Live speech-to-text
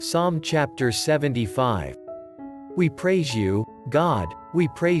Psalm chapter 75. We praise you, God, we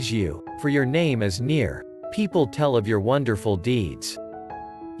praise you, for your name is near. People tell of your wonderful deeds.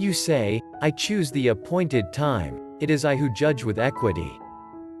 You say, I choose the appointed time, it is I who judge with equity.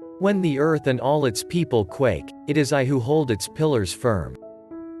 When the earth and all its people quake, it is I who hold its pillars firm.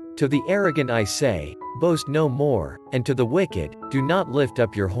 To the arrogant I say, boast no more, and to the wicked, do not lift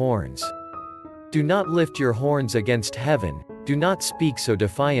up your horns. Do not lift your horns against heaven, do not speak so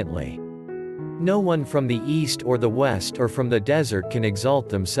defiantly. No one from the east or the west or from the desert can exalt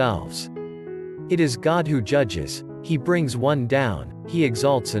themselves. It is God who judges, he brings one down, he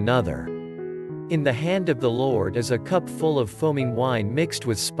exalts another. In the hand of the Lord is a cup full of foaming wine mixed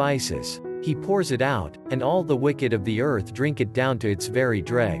with spices, he pours it out, and all the wicked of the earth drink it down to its very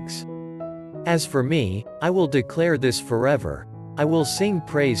dregs. As for me, I will declare this forever, I will sing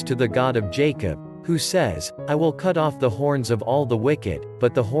praise to the God of Jacob, who says, I will cut off the horns of all the wicked,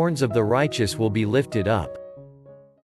 but the horns of the righteous will be lifted up.